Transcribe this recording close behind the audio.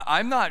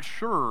I'm not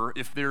sure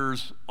if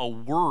there's a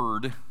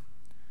word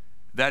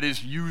that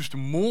is used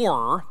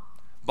more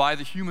by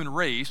the human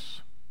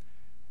race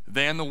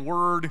than the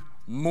word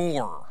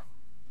more.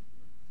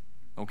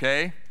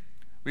 Okay?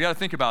 We got to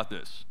think about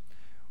this.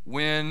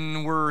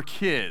 When we're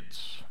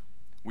kids,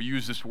 we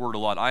use this word a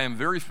lot. I am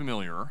very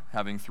familiar,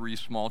 having 3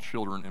 small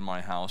children in my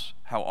house,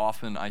 how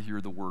often I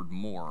hear the word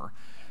more.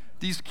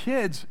 These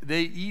kids,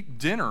 they eat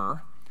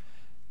dinner,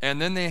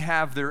 and then they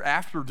have their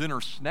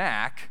after-dinner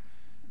snack,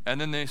 and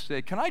then they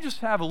say, "Can I just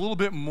have a little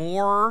bit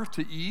more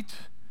to eat?"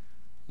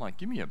 I'm like,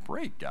 give me a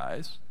break,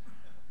 guys.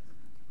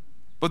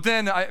 But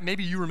then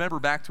maybe you remember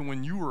back to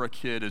when you were a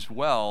kid as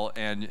well,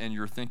 and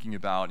you're thinking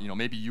about,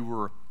 maybe you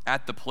were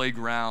at the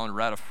playground or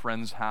at a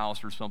friend's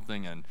house or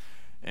something,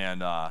 and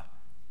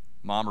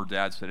mom or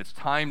dad said, "It's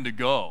time to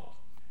go."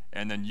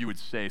 And then you would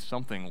say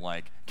something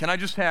like, "Can I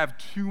just have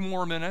 2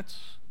 more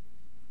minutes?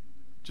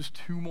 Just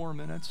 2 more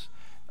minutes?"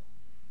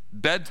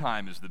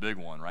 Bedtime is the big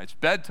one, right? It's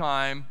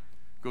bedtime.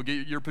 Go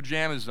get your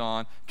pajamas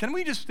on. Can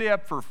we just stay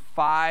up for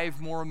 5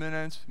 more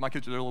minutes? My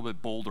kids are a little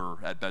bit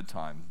bolder at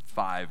bedtime.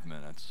 5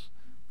 minutes.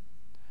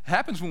 It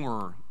happens when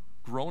we're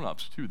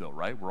grown-ups too, though,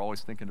 right? We're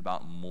always thinking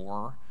about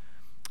more.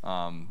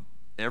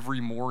 Every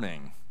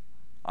morning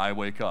I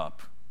wake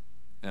up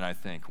and I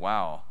think,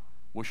 wow,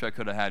 wish I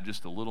could have had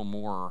just a little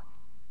more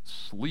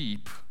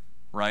sleep,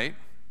 right?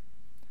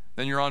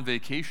 Then you're on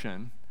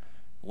vacation.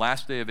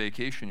 Last day of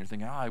vacation, you're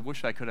thinking, I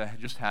wish I could have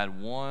just had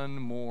 1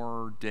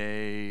 more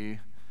day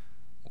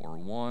or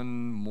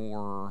 1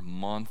 more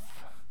month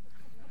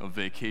of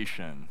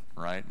vacation,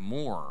 right?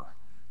 More.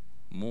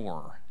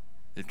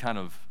 It kind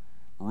of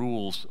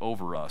rules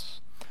over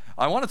us.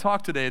 I want to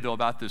talk today, though,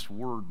 about this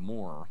word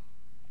more.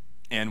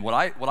 And what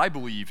I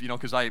believe,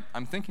 because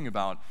I'm thinking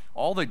about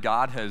all that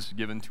God has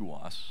given to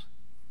us,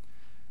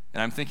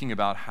 and I'm thinking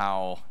about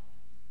how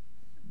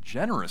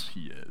generous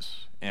he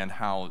is, and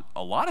how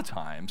a lot of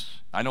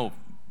times, I know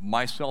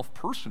myself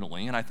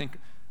personally, and I think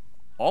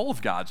all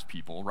of God's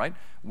people, right,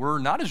 we're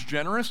not as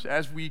generous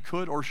as we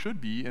could or should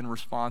be in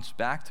response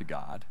back to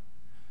God.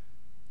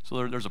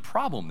 So there's a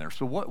problem there.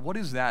 So what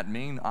is that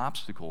main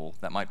obstacle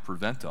that might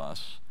prevent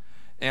us?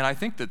 And I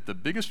think that the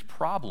biggest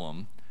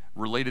problem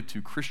related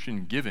to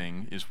Christian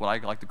giving is what I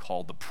like to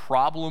call the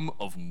problem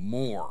of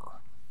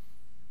more.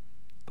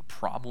 The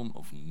problem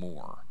of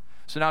more.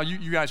 So now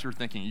you guys are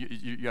thinking,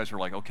 you guys are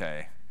like,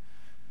 okay,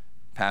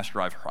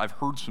 Pastor, I've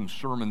heard some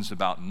sermons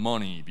about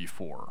money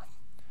before.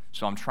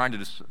 So I'm trying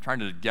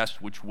to guess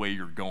which way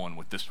you're going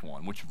with this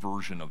one, which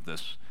version of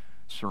this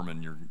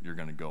sermon you're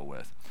going to go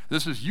with.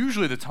 This is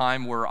usually the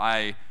time where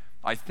I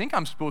think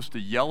I'm supposed to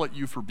yell at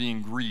you for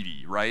being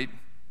greedy, right?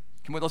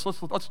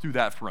 Let's do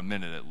that for a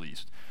minute at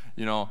least.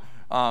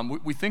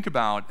 We think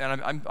about,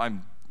 and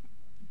I'm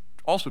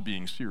also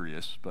being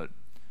serious, but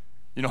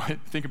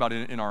think about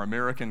it in our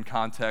American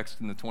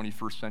context in the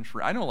 21st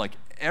century. I know, like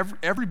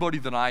everybody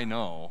that I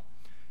know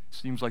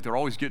seems like they're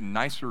always getting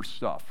nicer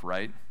stuff,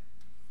 right?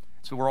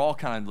 So we're all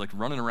kind of like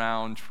running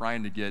around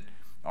trying to get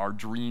our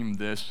dream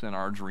this and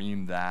our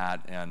dream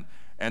that,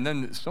 and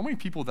then so many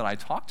people that I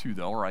talk to,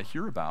 though, or I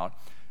hear about,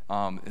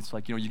 it's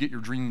like, you get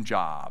your dream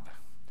job,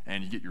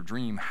 and you get your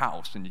dream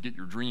house, and you get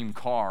your dream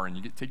car, and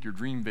you take your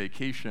dream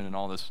vacation and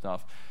all this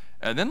stuff,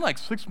 and then like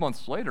 6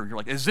 months later, you're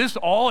like, is this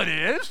all it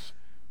is?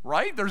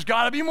 Right? There's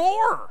got to be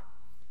more.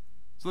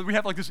 So that we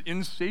have like this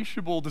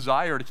insatiable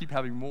desire to keep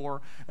having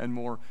more and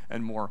more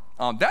and more.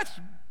 That's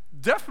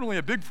definitely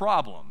a big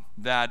problem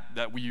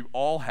that we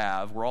all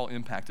have. We're all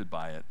impacted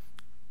by it.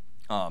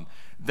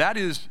 That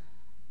is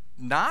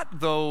not,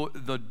 though,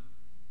 the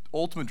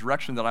ultimate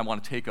direction that I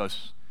want to take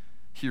us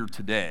here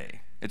today.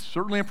 It's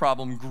certainly a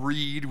problem.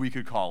 Greed, we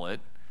could call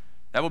it.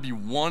 That would be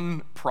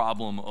one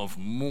problem of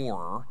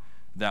more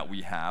that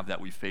we have, that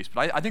we face.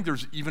 But I think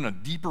there's even a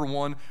deeper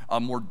one, a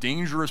more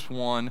dangerous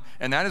one,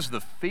 and that is the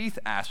faith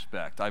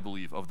aspect, I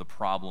believe, of the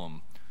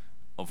problem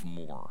of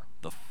more.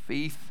 The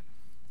faith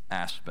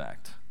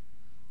aspect.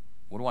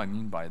 What do I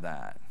mean by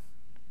that?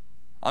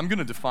 I'm going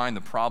to define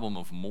the problem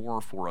of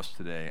more for us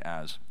today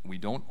as we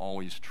don't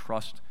always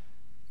trust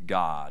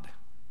God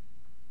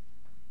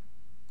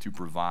to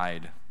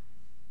provide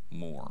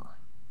more.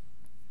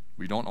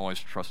 We don't always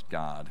trust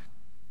God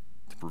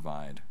to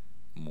provide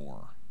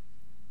more.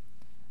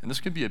 And this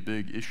can be a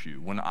big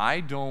issue. When I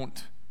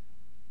don't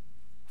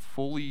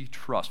fully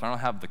trust, when I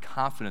don't have the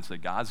confidence that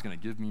God's going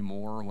to give me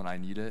more when I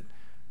need it,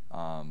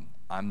 I'm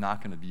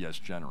not going to be as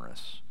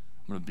generous.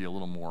 I'm going to be a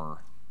little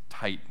more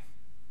tight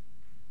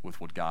with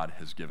what God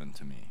has given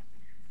to me.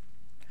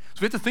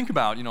 So we have to think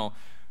about,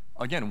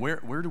 again,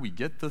 where do we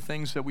get the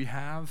things that we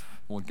have?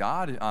 Well,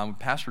 God,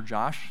 Pastor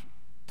Josh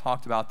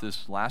talked about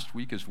this last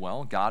week as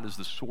well. God is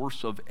the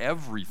source of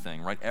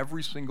everything, right?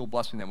 Every single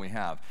blessing that we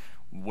have.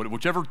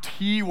 Whichever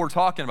T we're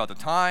talking about, the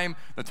time,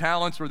 the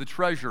talents, or the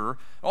treasure,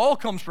 all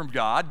comes from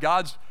God.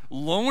 God's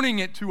loaning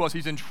it to us.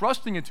 He's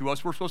entrusting it to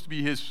us. We're supposed to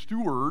be his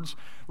stewards.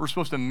 We're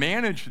supposed to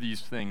manage these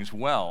things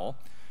well.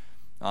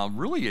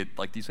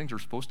 These things are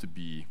supposed to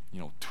be,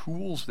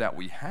 tools that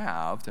we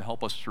have to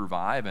help us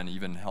survive and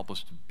even help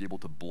us to be able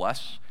to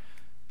bless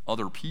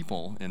other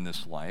people in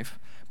this life,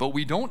 but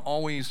we don't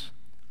always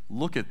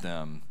look at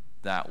them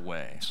that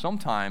way.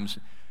 Sometimes,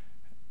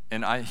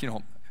 and I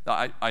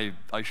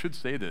should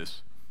say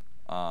this,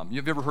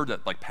 you've ever heard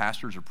that like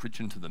pastors are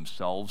preaching to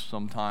themselves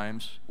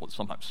sometimes? Well,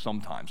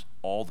 sometimes,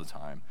 all the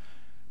time.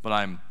 But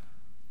I'm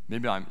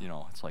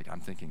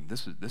thinking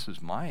this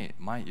is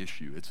my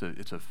issue.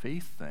 It's a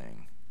faith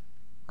thing,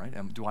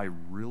 right? Do I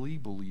really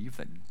believe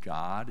that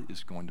God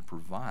is going to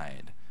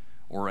provide?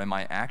 Or am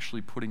I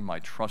actually putting my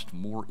trust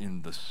more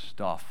in the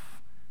stuff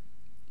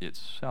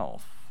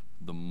itself,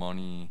 the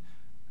money,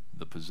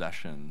 the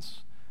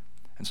possessions?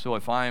 And so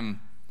if I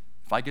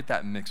get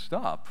that mixed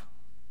up,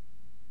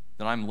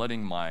 then I'm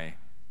letting my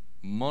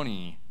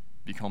money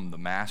become the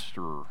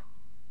master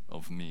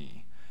of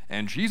me.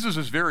 And Jesus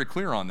is very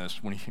clear on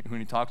this when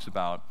he talks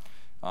about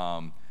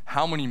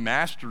how many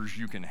masters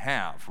you can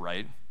have,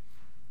 right?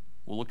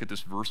 We'll look at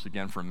this verse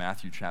again from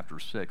Matthew chapter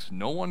 6.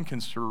 No one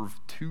can serve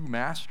two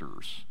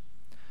masters,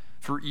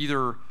 for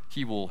either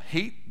he will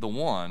hate the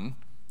one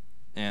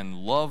and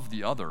love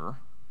the other,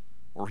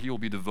 or he will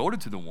be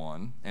devoted to the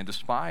one and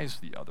despise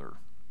the other.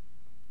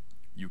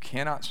 You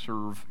cannot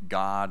serve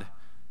God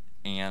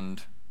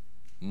and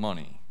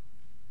money.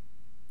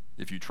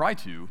 If you try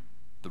to,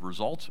 the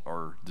results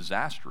are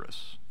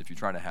disastrous if you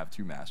try to have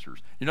two masters.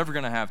 You're never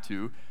going to have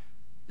two.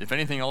 If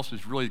anything else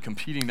is really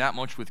competing that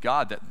much with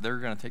God, that they're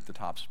going to take the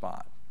top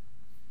spot.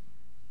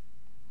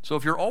 So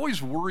if you're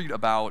always worried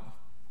about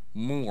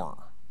more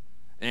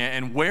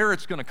and where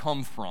it's going to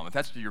come from, if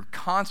that's your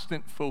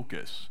constant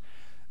focus,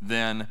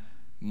 then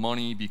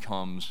money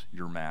becomes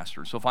your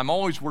master. So if I'm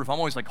always worried, if I'm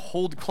always like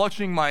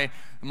clutching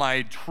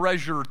my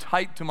treasure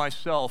tight to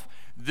myself,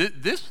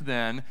 this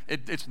then,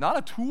 it's not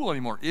a tool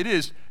anymore. It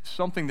is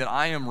something that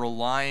I am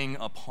relying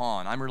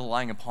upon. I'm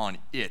relying upon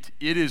it.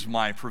 It is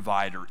my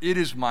provider. It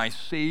is my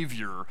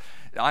savior.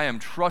 I am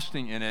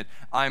trusting in it.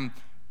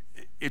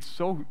 It's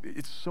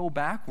so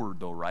backward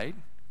though, right?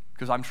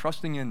 Because I'm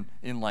trusting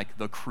in like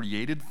the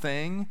created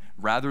thing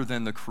rather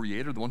than the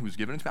creator, the one who's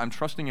given it to me. I'm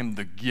trusting in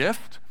the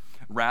gift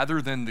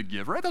rather than the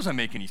giver. It doesn't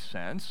make any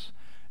sense.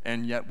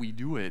 And yet we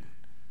do it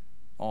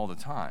all the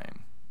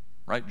time,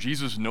 right?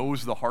 Jesus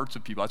knows the hearts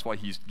of people. That's why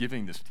he's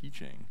giving this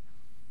teaching.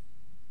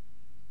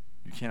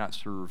 You cannot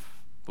serve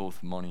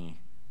both money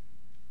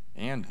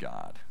and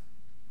God.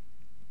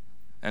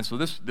 And so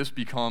this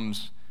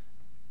becomes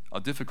a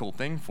difficult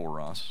thing for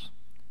us,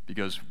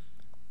 because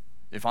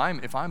if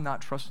I'm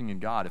not trusting in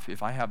God,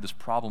 if I have this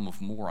problem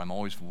of more, I'm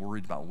always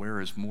worried about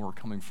where is more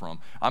coming from.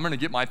 I'm going to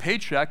get my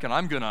paycheck and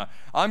I'm going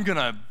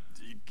to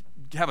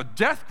have a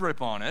death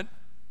grip on it.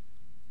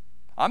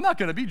 I'm not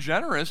going to be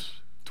generous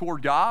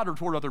toward God or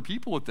toward other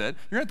people with it.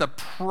 You're going to have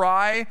to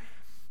pry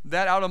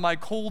that out of my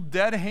cold,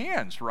 dead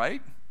hands,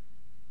 right?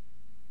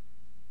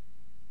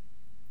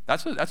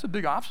 That's a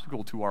big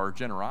obstacle to our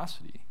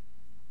generosity.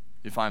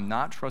 If I'm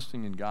not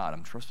trusting in God,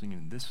 I'm trusting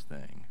in this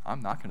thing,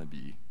 I'm not going to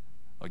be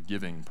a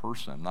giving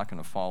person. I'm not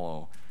going to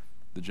follow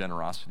the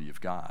generosity of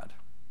God.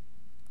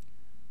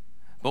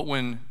 But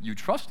when you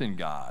trust in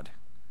God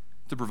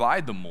to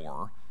provide the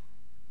more,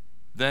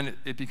 then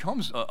it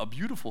becomes a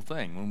beautiful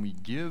thing. When we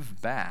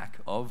give back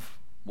of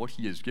what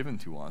he has given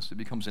to us, it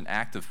becomes an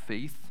act of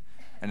faith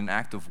and an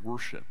act of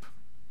worship.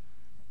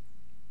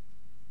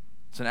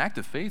 It's an act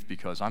of faith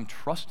because I'm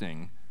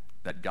trusting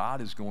that God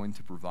is going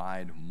to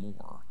provide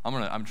more.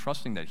 I'm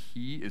trusting that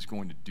he is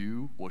going to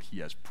do what he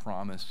has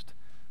promised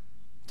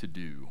to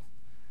do.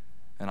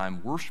 And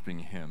I'm worshiping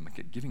him,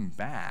 giving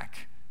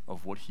back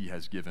of what he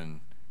has given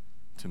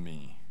to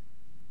me.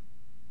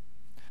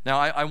 Now,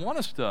 I want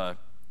us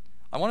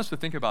to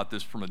think about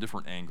this from a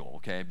different angle,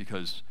 okay?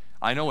 Because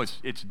I know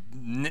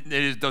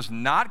it does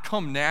not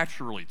come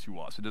naturally to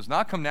us. It does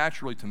not come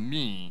naturally to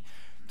me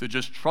to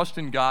just trust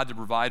in God to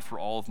provide for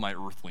all of my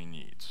earthly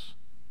needs.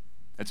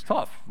 It's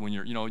tough when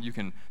you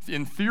can,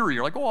 in theory,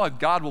 you're like, oh,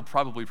 God will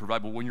probably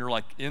provide, but when you're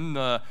like in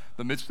the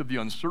midst of the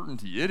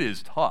uncertainty, it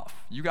is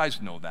tough. You guys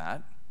know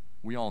that.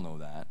 We all know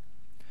that.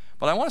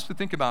 But I want us to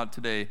think about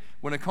today,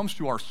 when it comes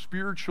to our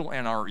spiritual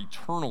and our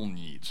eternal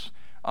needs,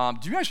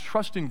 do you guys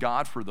trust in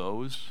God for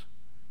those?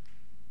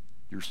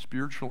 Your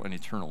spiritual and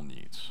eternal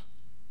needs.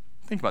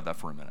 Think about that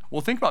for a minute.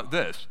 Well, think about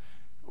this.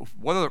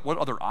 What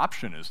other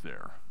option is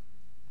there?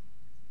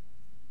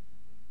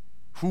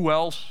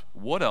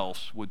 What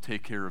else would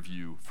take care of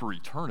you for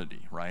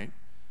eternity, right?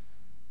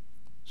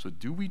 So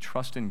do we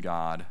trust in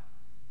God?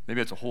 Maybe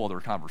that's a whole other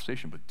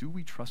conversation, but do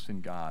we trust in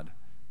God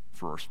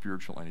for our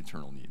spiritual and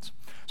eternal needs?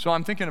 So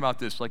I'm thinking about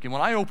this, like when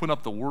I open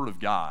up the Word of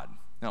God,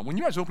 now when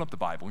you guys open up the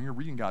Bible, when you're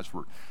reading God's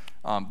Word,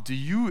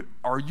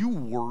 are you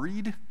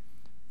worried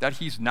that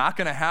he's not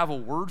going to have a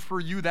word for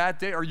you that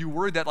day? Are you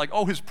worried that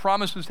his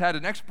promises had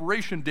an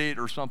expiration date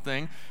or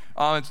something?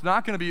 It's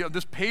not going to be,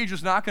 this page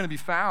is not going to be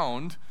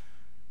found.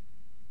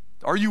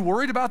 Are you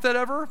worried about that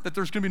ever? That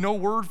there's going to be no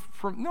word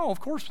from? No, of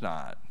course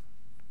not.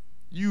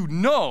 You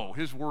know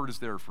his word is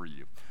there for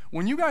you.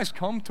 When you guys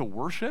come to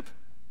worship,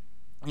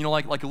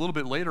 like a little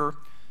bit later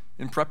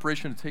in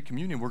preparation to take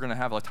communion, we're going to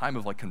have a time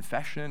of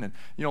confession, and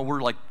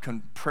we're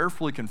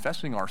prayerfully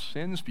confessing our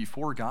sins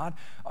before God.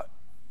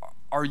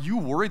 are you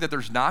worried that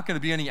there's not going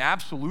to be any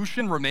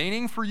absolution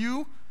remaining for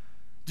you?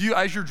 Do you,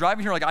 as you're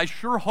driving here, like, I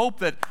sure hope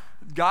that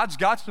God's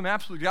got some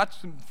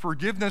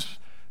forgiveness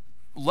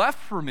left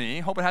for me.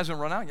 Hope it hasn't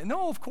run out yet.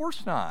 No, of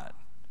course not.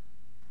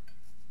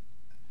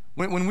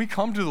 When we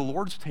come to the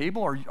Lord's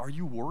table, are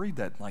you worried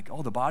that, like,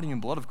 oh, the body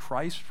and blood of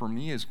Christ for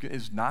me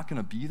is not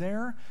going to be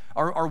there?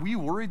 Are we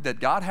worried that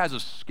God has a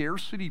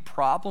scarcity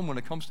problem when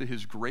it comes to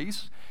his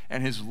grace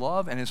and his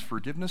love and his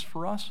forgiveness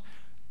for us?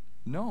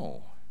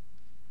 No.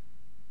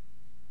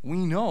 We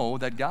know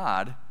that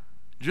God,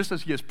 just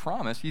as he has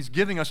promised, he's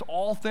giving us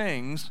all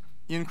things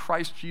in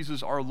Christ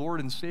Jesus, our Lord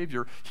and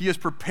Savior. He has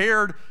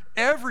prepared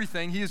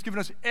everything. He has given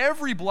us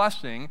every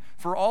blessing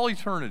for all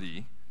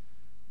eternity.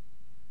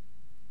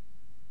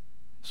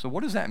 So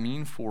what does that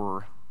mean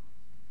for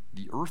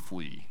the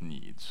earthly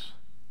needs?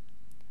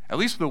 At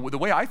least the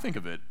way I think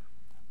of it,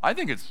 I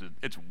think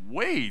it's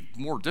way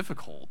more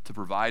difficult to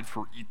provide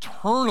for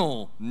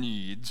eternal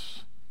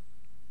needs.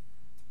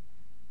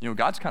 You know,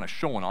 God's kind of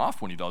showing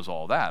off when he does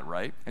all that,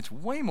 right? It's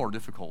way more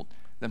difficult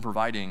than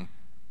providing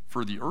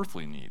for the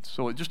earthly needs.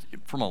 So it just,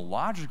 from a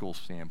logical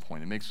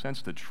standpoint, it makes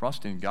sense to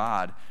trust in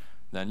God,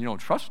 then, you know,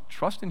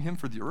 trust in him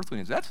for the earthly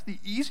needs. That's the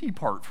easy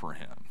part for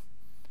him.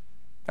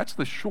 That's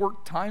the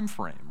short time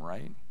frame,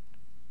 right?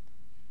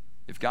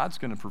 If God's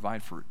going to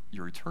provide for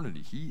your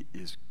eternity, he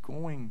is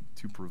going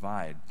to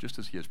provide, just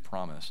as he has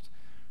promised,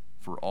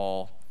 for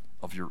all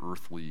of your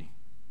earthly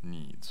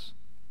needs.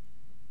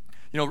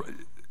 You know,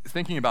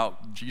 thinking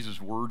about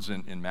Jesus' words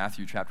in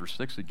Matthew chapter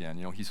 6 again,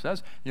 you know, he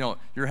says, you know,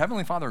 your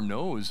heavenly Father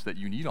knows that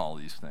you need all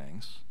these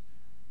things.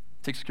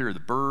 He takes care of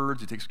the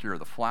birds, he takes care of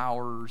the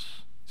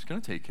flowers, he's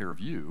going to take care of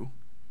you.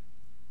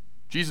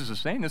 Jesus is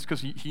saying this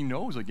because he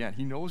knows, again,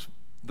 he knows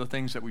the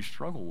things that we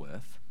struggle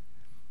with.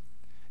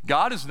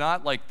 God is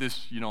not like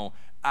this, you know,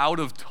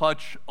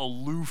 out-of-touch,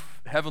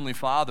 aloof Heavenly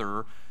Father.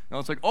 You know,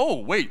 it's like,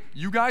 oh, wait,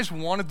 you guys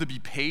wanted to be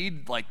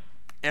paid like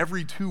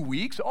every 2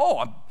 weeks?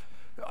 Oh,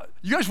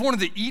 you guys wanted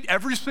to eat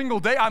every single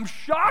day? I'm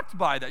shocked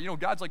by that. You know,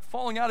 God's like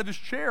falling out of his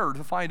chair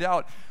to find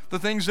out the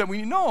things that we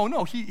need.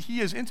 No,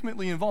 he is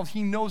intimately involved.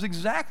 He knows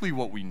exactly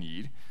what we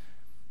need,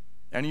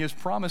 and he has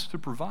promised to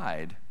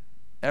provide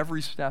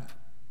every step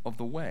of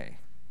the way.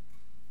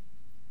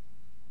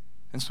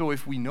 And so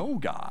if we know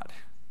God,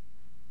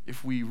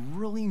 if we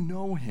really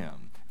know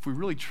him, if we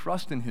really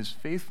trust in his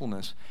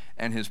faithfulness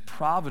and his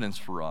providence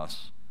for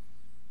us,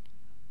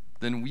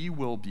 then we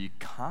will be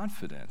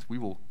confident. We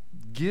will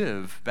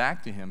give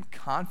back to him,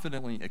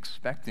 confidently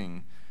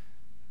expecting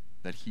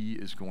that he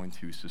is going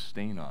to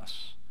sustain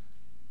us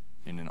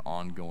in an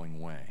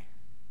ongoing way.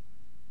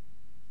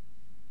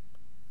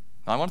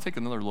 Now, I want to take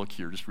another look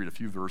here, just read a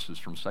few verses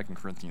from 2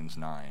 Corinthians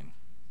 9.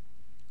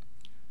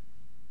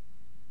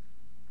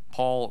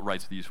 Paul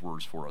writes these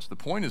words for us. The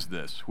point is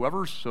this: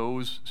 whoever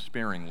sows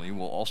sparingly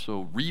will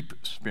also reap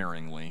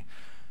sparingly,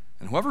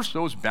 and whoever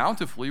sows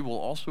bountifully will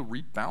also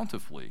reap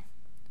bountifully.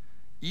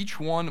 Each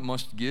one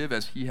must give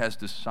as he has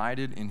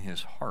decided in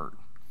his heart,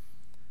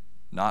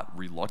 not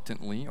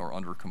reluctantly or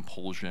under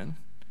compulsion,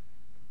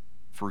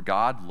 for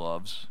God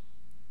loves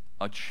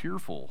a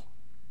cheerful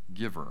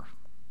giver.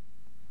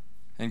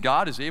 And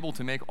God is able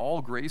to make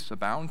all grace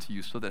abound to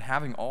you, so that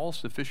having all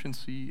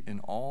sufficiency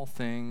in all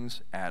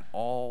things at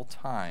all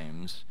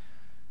times,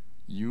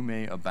 you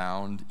may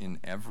abound in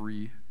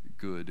every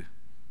good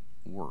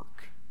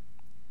work.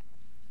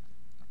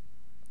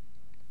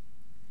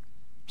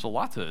 There's a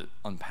lot to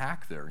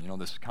unpack there, you know,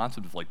 this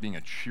concept of like being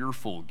a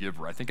cheerful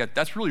giver. I think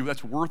that's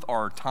worth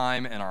our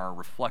time and our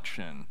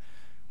reflection.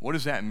 What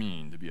does that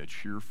mean, to be a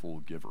cheerful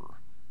giver?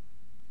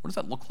 What does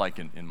that look like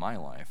in my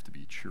life, to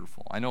be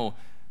cheerful? I know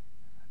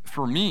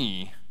for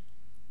me,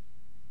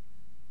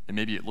 and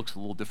maybe it looks a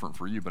little different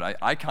for you, but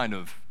I kind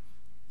of,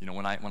 you know,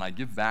 when I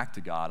give back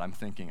to God, I'm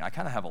thinking, I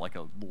kind of have like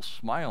a little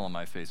smile on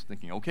my face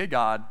thinking, okay,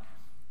 God,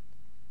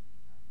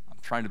 I'm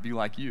trying to be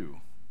like you.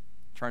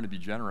 I'm trying to be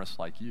generous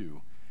like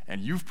you. And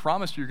you've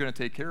promised you're going to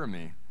take care of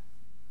me.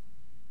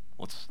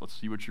 Let's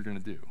see what you're going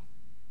to do.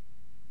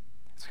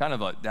 It's kind of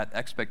that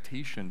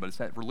expectation, but it's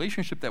that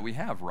relationship that we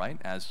have, right?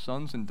 As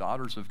sons and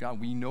daughters of God,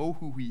 we know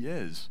who he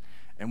is,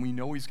 and we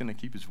know he's going to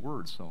keep his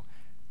word. So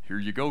here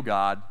you go,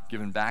 God,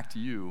 giving back to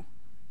you.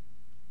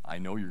 I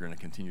know you're going to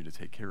continue to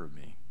take care of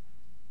me.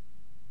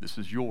 This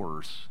is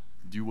yours.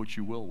 Do what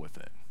you will with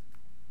it.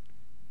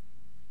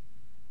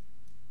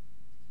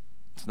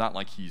 It's not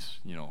like he's,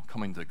 you know,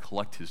 coming to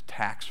collect his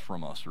tax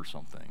from us or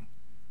something.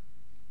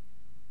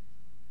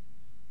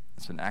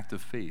 It's an act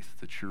of faith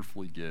to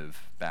cheerfully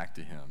give back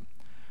to him.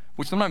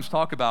 We sometimes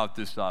talk about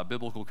this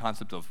biblical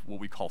concept of what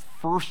we call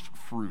first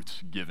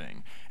fruits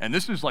giving. And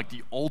this is like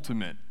the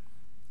ultimate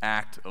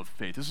act of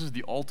faith. This is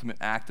the ultimate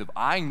act of,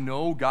 I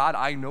know, God,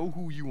 I know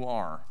who you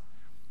are.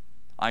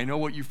 I know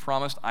what you've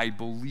promised. I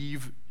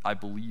believe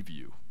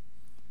you.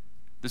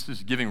 This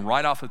is giving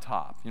right off the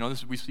top. You know,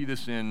 we see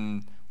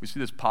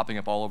this popping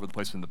up all over the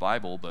place in the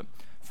Bible, but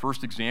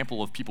first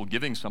example of people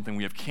giving something,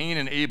 we have Cain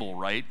and Abel,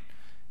 right?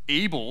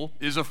 Abel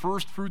is a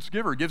first fruits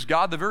giver, gives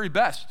God the very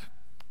best.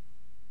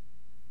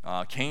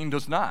 Cain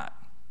does not.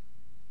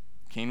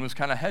 Cain was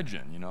kind of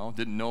hedging,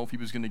 didn't know if he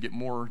was going to get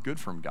more good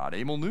from God.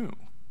 Abel knew.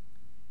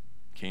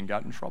 Cain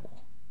got in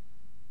trouble.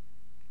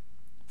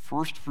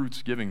 First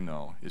fruits giving,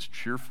 though, is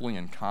cheerfully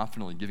and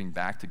confidently giving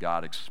back to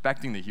God,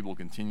 expecting that he will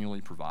continually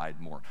provide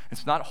more.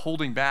 It's not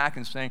holding back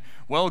and saying,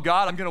 well,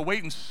 God, I'm going to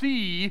wait and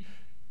see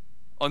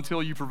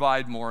until you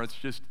provide more. It's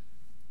just,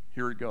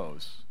 here it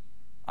goes.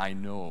 I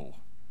know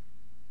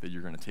that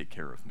you're going to take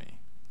care of me.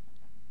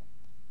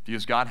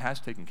 Because God has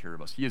taken care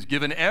of us. He has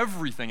given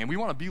everything, and we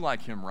want to be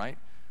like him, right?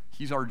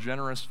 He's our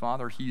generous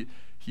Father.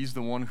 He's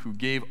the one who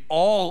gave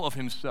all of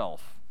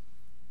himself.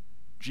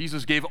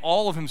 Jesus gave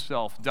all of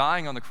himself,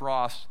 dying on the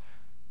cross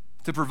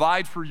to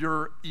provide for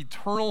your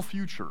eternal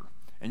future.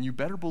 And you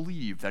better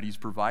believe that he's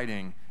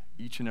providing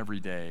each and every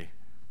day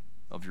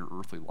of your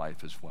earthly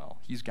life as well.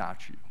 He's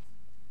got you.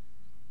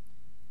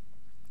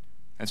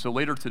 And so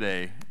later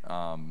today,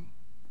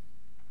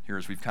 here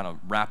as we've kind of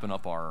wrapping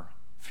up our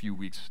few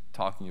weeks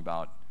talking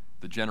about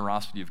the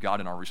generosity of God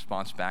and our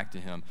response back to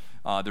him,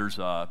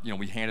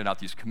 we handed out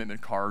these commitment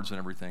cards and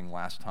everything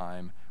last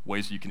time,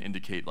 ways you can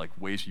indicate, like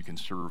ways you can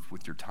serve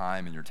with your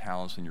time and your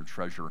talents and your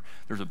treasure.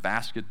 There's a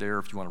basket there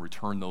if you want to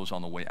return those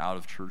on the way out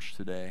of church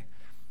today.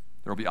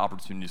 There will be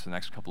opportunities the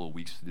next couple of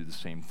weeks to do the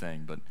same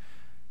thing, but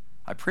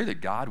I pray that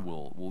God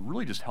will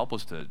really just help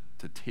us to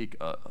take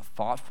a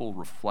thoughtful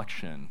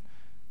reflection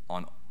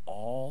on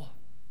all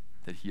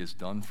that he has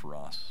done for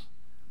us,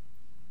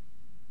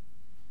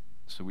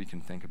 so we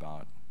can think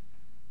about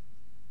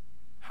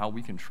how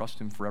we can trust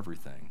him for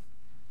everything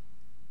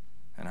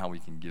and how we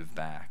can give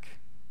back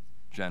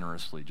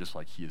generously, just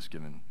like he has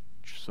given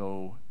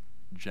so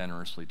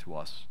generously to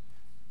us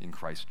in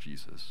Christ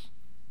Jesus.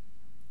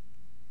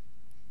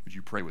 Would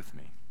you pray with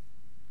me?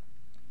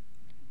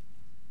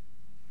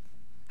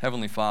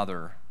 Heavenly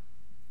Father,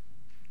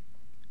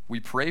 we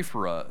pray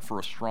for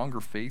a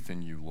stronger faith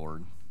in you,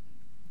 Lord.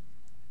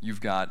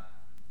 You've got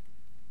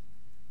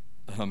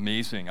an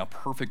amazing, a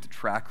perfect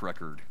track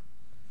record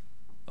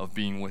of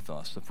being with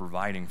us, of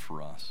providing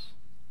for us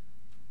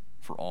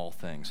for all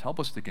things. Help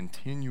us to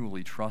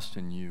continually trust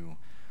in you,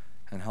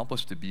 and help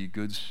us to be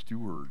good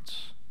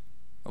stewards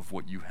of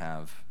what you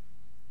have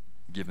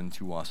given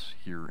to us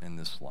here in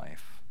this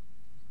life.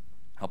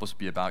 Help us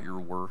be about your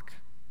work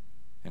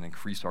and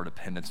increase our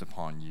dependence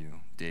upon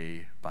you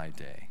day by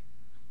day.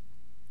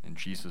 In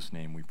Jesus'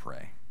 name we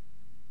pray.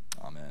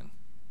 Amen.